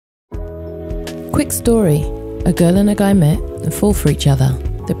Quick story. A girl and a guy met and fall for each other.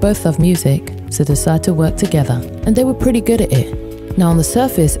 They both love music, so decide to work together. And they were pretty good at it. Now on the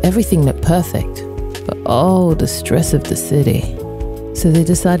surface, everything looked perfect. But oh, the stress of the city. So they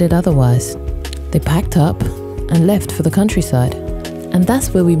decided otherwise. They packed up and left for the countryside. And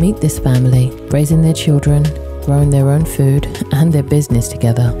that's where we meet this family, raising their children, growing their own food and their business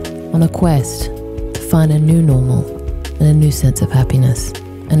together, on a quest to find a new normal and a new sense of happiness.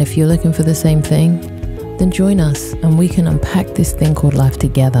 And if you're looking for the same thing, then join us and we can unpack this thing called life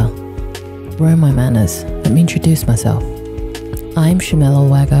together. Where are my manners? Let me introduce myself. I'm Shamel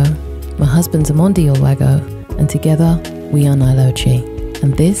Olwago, my husband's Amondi Olwago, and together we are Nile Ochi,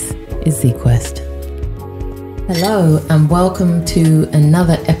 and this is ZQuest. Hello and welcome to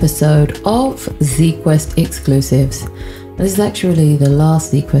another episode of ZQuest Exclusives. This is actually the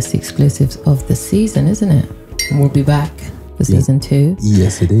last ZQuest Exclusives of the season, isn't it? And we'll be back for season 2.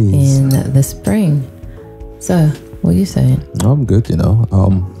 Yes, it is. In the spring. So, what are you saying? I'm good, you know.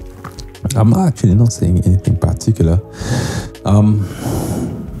 I'm actually not saying anything particular.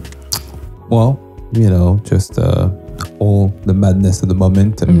 Well, you know, just all the madness of the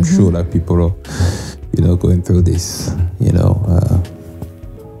moment. I'm sure like people are, you know, going through this, you know,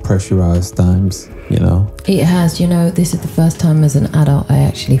 pressurized times, you know. It has, you know, this is the first time as an adult I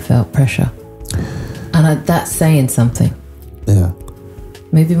actually felt pressure. And that's saying something. Yeah.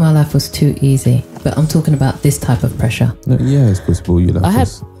 Maybe my life was too easy, but I'm talking about this type of pressure. No, yeah, it's possible. I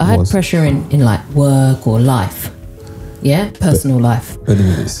had pressure in like work or life, yeah, personal life,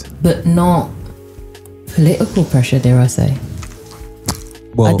 but not political pressure. Dare I say?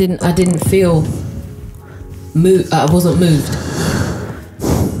 Well, I didn't feel moved. I wasn't moved.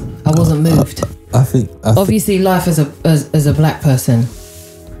 I wasn't moved. I think obviously life as a black person,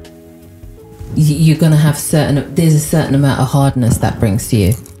 you're gonna have there's a certain amount of hardness that brings to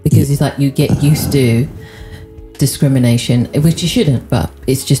you, because it's like you get used to discrimination, which you shouldn't, but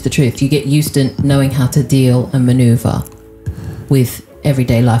it's just the truth. You get used to knowing how to deal and maneuver with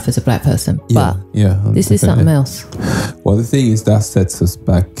everyday life as a black person. But this is something else. Well, the thing is that sets us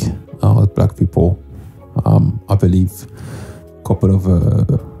back as black people. I believe couple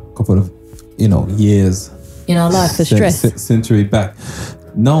of you know years in our life for stress, century back.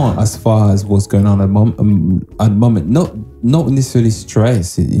 Not as far as what's going on at the moment, not necessarily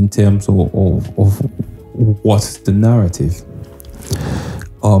stress in terms of what's the narrative.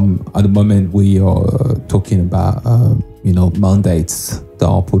 At the moment we are talking about you know, mandates that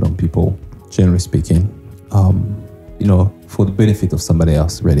are put on people, generally speaking, you know, for the benefit of somebody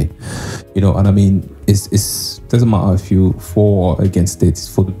else, really, you know. And I mean, it's doesn't matter if you for or against it, it's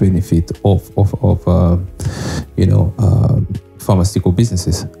for the benefit of you know, pharmaceutical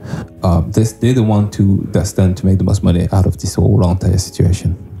businesses. They're the one that stand to make the most money out of this whole entire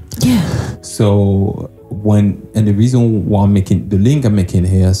situation. Yeah. So the reason why I'm making the link I'm making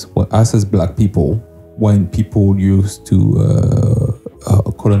here is, well, us as black people, when people used to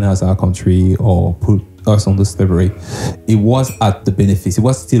colonize our country or put us under slavery, it was at the benefits. It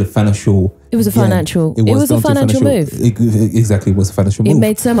was still a financial. It was a financial. It was a financial move. Exactly, it was a financial move. It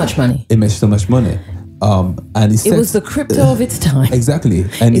made so much money. It made so much money. And it was the crypto of its time. Exactly.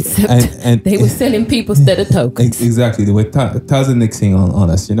 And they were selling people instead of tokens. Exactly. They were thousand nixing on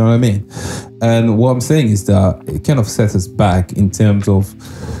us, you know what I mean? And what I'm saying is that it kind of sets us back in terms of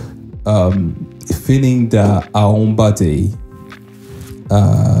feeling that our own body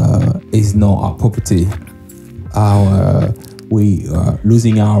is not our property. We are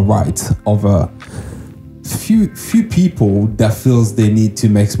losing our rights over few people that feels they need to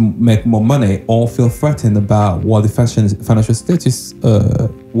make more money, or feel threatened about what the financial status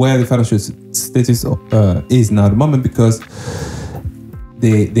where the financial status is now at the moment, because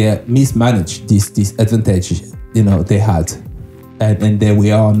they mismanaged this advantage, you know, they had, and there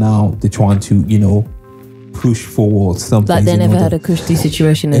we are now. They're trying to, you know, push forward something. Like they never had a cushy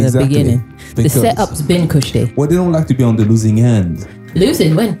situation in the beginning. The setup's been cushy. Well, they don't like to be on the losing end.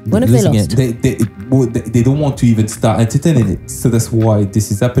 Losing? When have they lost? They don't want to even start entertaining it. So that's why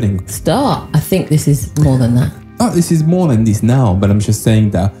this is happening. I think this is more than that. Oh, this is more than this now, but I'm just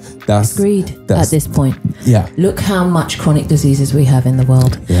saying that's agreed at this point. Yeah. Look how much chronic diseases we have in the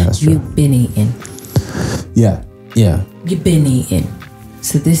world. Yeah, that's true. You've been eating. Yeah. You've been eating.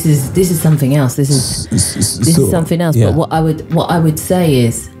 So this is something else. This is something else. Yeah. But what I would say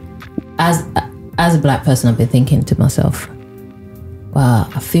is, as a black person, I've been thinking to myself, wow,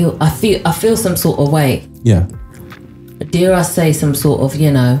 I feel some sort of way. Yeah. Dare I say some sort of,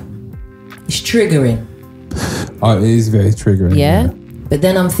 you know, it's triggering. Oh, it is very triggering. Yeah. But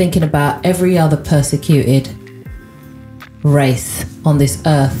then I'm thinking about every other persecuted race on this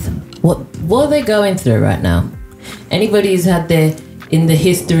earth What are they going through right now? Anybody who's had in the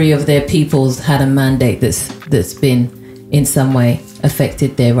history of their peoples had a mandate that's been in some way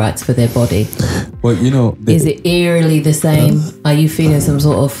affected their rights for their body. Well, you know, is it eerily the same? Are you feeling some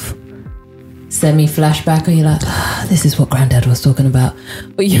sort of semi-flashback? Or you're like, this is what Granddad was talking about?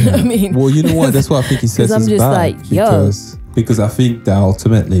 But you know what I mean? Well, you know what? That's why I think he says I'm it's just bad. like, yo. Because I think that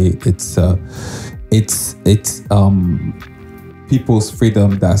ultimately it's people's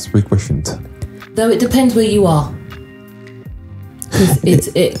freedom that's requestioned. Though it depends where you are.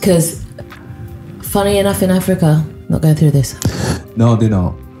 Because funny enough, in Africa, not going through this. No, they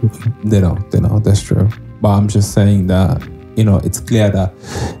don't. That's true. But I'm just saying that, you know, it's clear that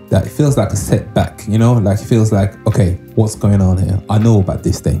it feels like a setback, you know, like it feels like, okay, what's going on here? I know about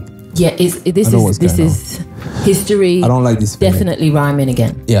this thing. Yeah, this is history. I don't like this feeling. Definitely rhyming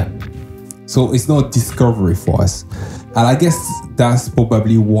again. Yeah. So it's not discovery for us. And I guess that's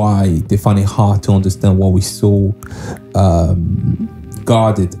probably why they find it hard to understand what we so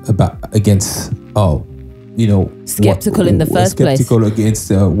guarded against, you know, skeptical in the first place. Skeptical against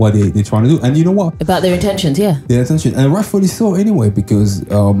what they're trying to do. And you know what? About their intentions, yeah. Their intention. And rightfully so anyway, because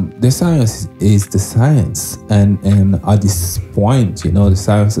the science is the science. And at this point, you know, the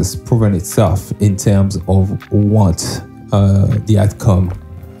science has proven itself in terms of what the outcome,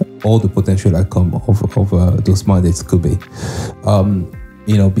 all the potential outcome of those mandates could be.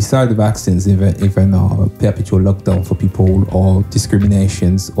 You know, beside the vaccines, even perpetual lockdown for people, or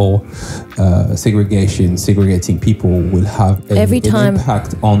discriminations, or segregating people will have an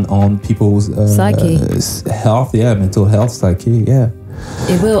impact on people's psyche, health, mental health, psyche,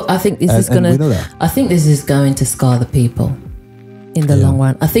 It will. I think this is going to scar the people in the long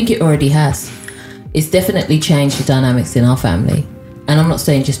run. I think it already has. It's definitely changed the dynamics in our family. And I'm not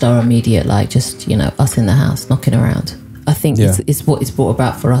saying just our immediate, like just, you know, us in the house knocking around. I think it's what it's brought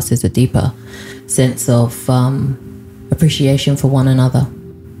about for us is a deeper sense of appreciation for one another.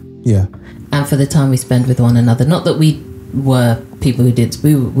 Yeah. And for the time we spend with one another. Not that we were people who did.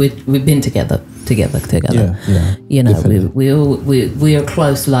 We've been together. Yeah. You know, we are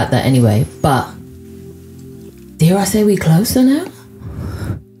close like that anyway. But dare I say we closer now?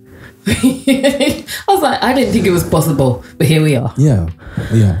 I was like, I didn't think it was possible, but here we are.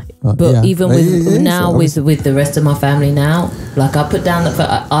 But even with the rest of my family now, like I put down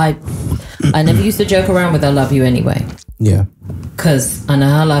that I never used to joke around with I love you anyway. Yeah. Because I know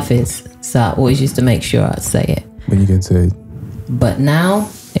how life is, so I always used to make sure I'd say it when you can say it. But now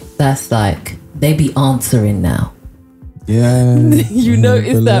that's like they be answering now. Yeah. You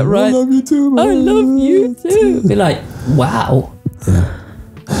notice that, right? I love you too, man. I love you too. Be like, wow. Yeah.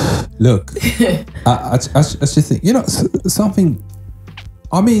 Look, I just think, you know, something,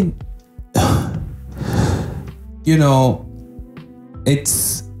 I mean, you know,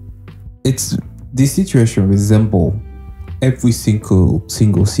 it's this situation resemble every single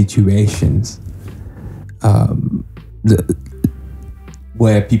situations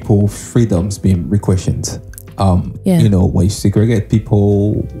where people's freedoms being requestioned. You know, where you segregate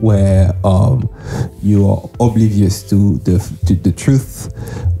people, where you are oblivious to the truth,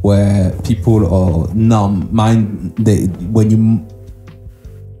 where people are numb-minded. When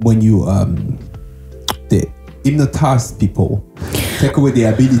you they hypnotize people, take away the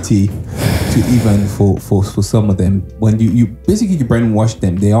ability to even for some of them. When you basically you brainwash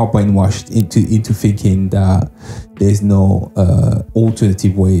them, they are brainwashed into thinking that there's no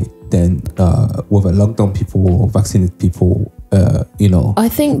alternative way than whether lockdown people or vaccinated people, you know. I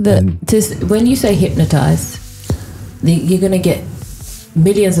think that when you say hypnotized, you're going to get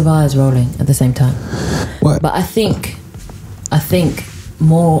millions of eyes rolling at the same time. What? But I think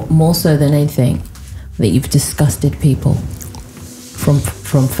more so than anything that you've disgusted people from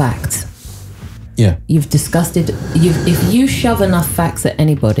facts. Yeah. You've disgusted. If you shove enough facts at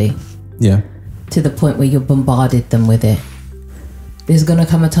anybody, to the point where you've bombarded them with it, there's gonna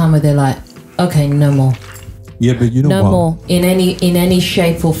come a time where they're like, okay, no more. Yeah, but you know no what? more in any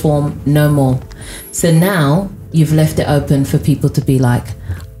shape or form, no more. So now you've left it open for people to be like,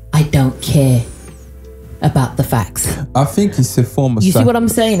 I don't care about the facts. I think it's a form of. You see what I'm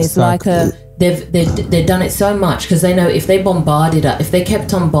saying? It's like they've done it so much because they know if they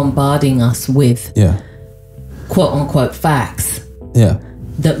kept on bombarding us with quote unquote facts. Yeah.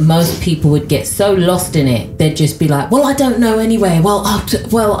 That most people would get so lost in it, they'd just be like, well, I don't know anyway. Well,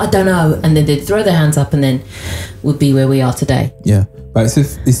 I don't know. And then they'd throw their hands up and then would be where we are today. Yeah. But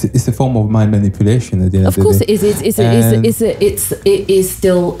it's a form of mind manipulation at the end of the day. Of course it is. It is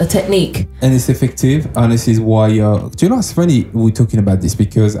still a technique. And it's effective. And this is why, do you know what's funny we're talking about this?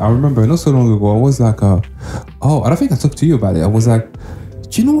 Because I remember not so long ago, I was like, I don't think I talked to you about it. I was like,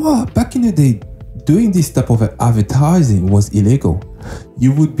 do you know what? Back in the day, doing this type of advertising was illegal.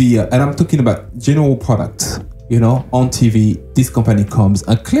 You would be, and I'm talking about general products, you know, on TV, this company comes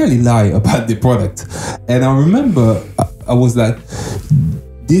and clearly lie about the product. And I remember I was like,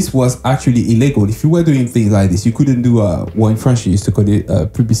 this was actually illegal. If you were doing things like this, you couldn't do well, in French you used to call it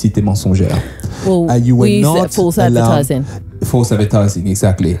publicité mensongère. Well, you were we not false advertising. False advertising,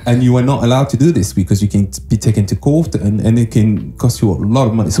 exactly. And you were not allowed to do this because you can be taken to court and it can cost you a lot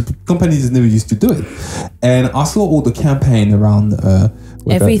of money. So companies never used to do it. And I saw all the campaign around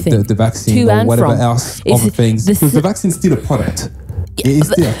everything, the vaccine or whatever else, other things. Because the vaccine is still a product. It is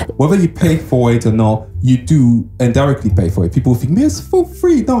still, whether you pay for it or not, you do indirectly pay for it. People think, it's for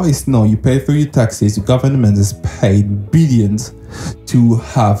free. No, it's not. You pay through your taxes. The government has paid billions to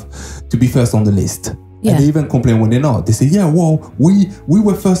be first on the list. Yeah. And they even complain when they're not. They say, yeah, well, we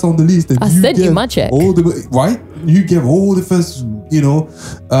were first on the list. And I sent you my check. Right? You gave all the first,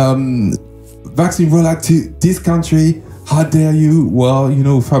 vaccine rollout to this country. How dare you? Well,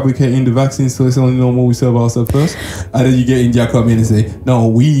 fabricating the vaccine, so it's only normal we serve ourselves first. And then you get India come in and say, no,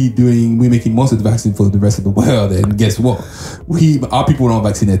 we're making most of the vaccine for the rest of the world. And guess what? Our people are not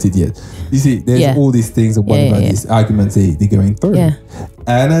vaccinated yet. You see, there's all these things and whatever these arguments they're going through. Yeah.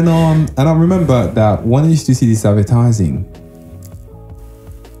 And then and I remember that when I used to see this advertising,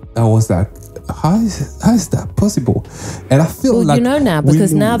 I was like, how is that possible? And I feel like now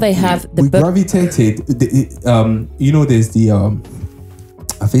because now they have we gravitated. There's the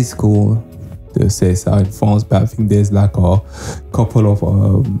I think it's called the CSA in France, but I think there's like a couple of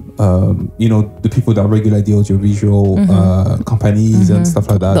the people that regulate the audiovisual companies and stuff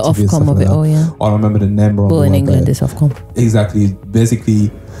like that. The Ofcom of it all, yeah. I don't remember the name. Well, in England, it's Ofcom. Exactly.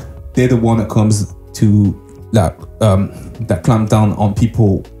 Basically, they're the one that comes to that clamp down on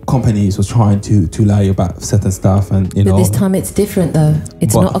people. Companies was trying to lie about certain stuff, and But this time it's different, though.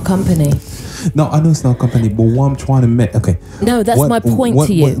 It's not a company. No, I know it's not a company, but what I'm trying to make, okay. No, that's my point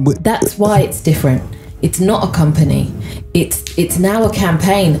to you. That's why it's different. It's not a company. It's now a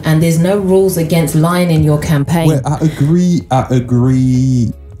campaign, and there's no rules against lying in your campaign. Well, I agree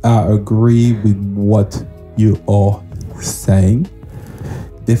with what you are saying,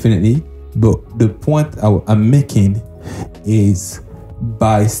 definitely. But the point I'm making is,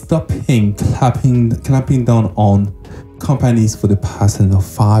 by stopping clamping down on companies for the past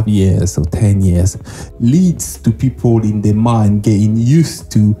 5 years or 10 years leads to people in their mind getting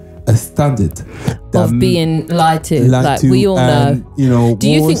used to a standard of being lied to. We all know. Do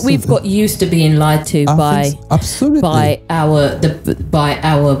you think we've got used to being lied to by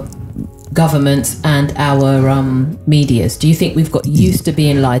our governments and our medias? Do you think we've got used to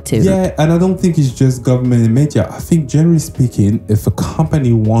being lied to? Yeah, and I don't think it's just government and media. I think generally speaking, if a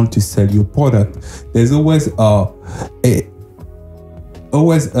company wants to sell your product, there's always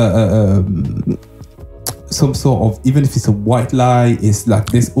some sort of, even if it's a white lie, it's like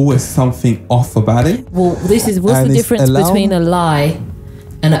there's always something off about it. Well, what's the difference between a lie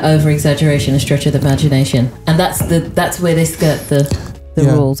and an over-exaggeration, a stretch of the imagination? And that's where they skirt the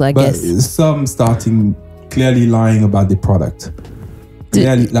rules, I guess. Some starting clearly lying about the product.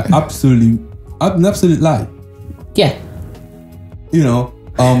 Clearly, like an absolute lie. Yeah.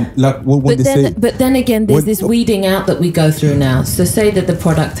 Like what they say. But then again, there's this weeding out that we go through now. So say that the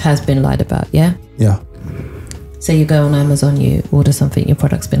product has been lied about, yeah? Yeah. Say you go on Amazon, you order something, your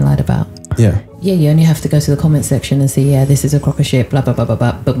product's been lied about. Yeah. Yeah, you only have to go to the comment section and see, this is a crock of shit, blah, blah, blah, blah,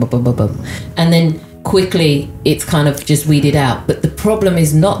 blah, blah, blah, blah, blah. And then quickly it's kind of just weeded out. But the problem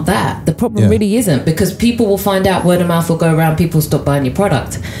is not that. The problem really isn't, because people will find out, word of mouth will go around, people stop buying your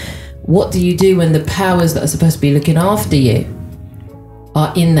product. What do you do when the powers that are supposed to be looking after you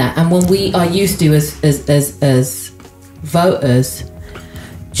are in that? And when we are used to as voters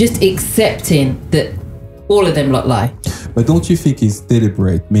just accepting that all of them lot lie. But don't you think it's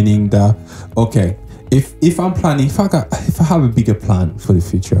deliberate, meaning that, okay, if I'm planning, if I have a bigger plan for the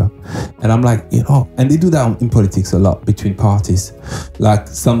future, and I'm like, and they do that in politics a lot between parties. Like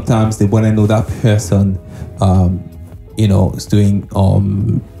sometimes they want to know that person, is doing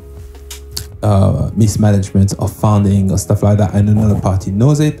mismanagement of funding or stuff like that, and another party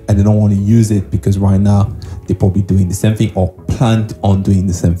knows it and they don't want to use it because right now they're probably doing the same thing or planned on doing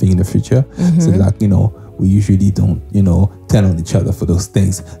the same thing in the future. So like, we usually don't, tell on each other for those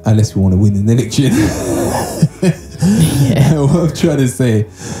things unless we want to win an election. What I'm trying to say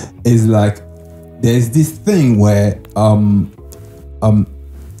is like, there's this thing where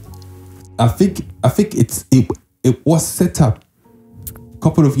I think it was set up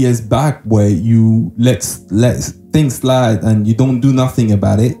couple of years back where you let things slide and you don't do nothing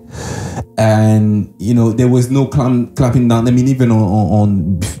about it, and you know there was no clapping down. I mean, even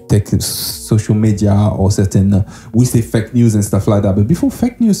on social media or certain we say fake news and stuff like that. But before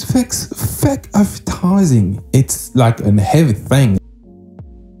fake news, fake advertising, it's like a heavy thing.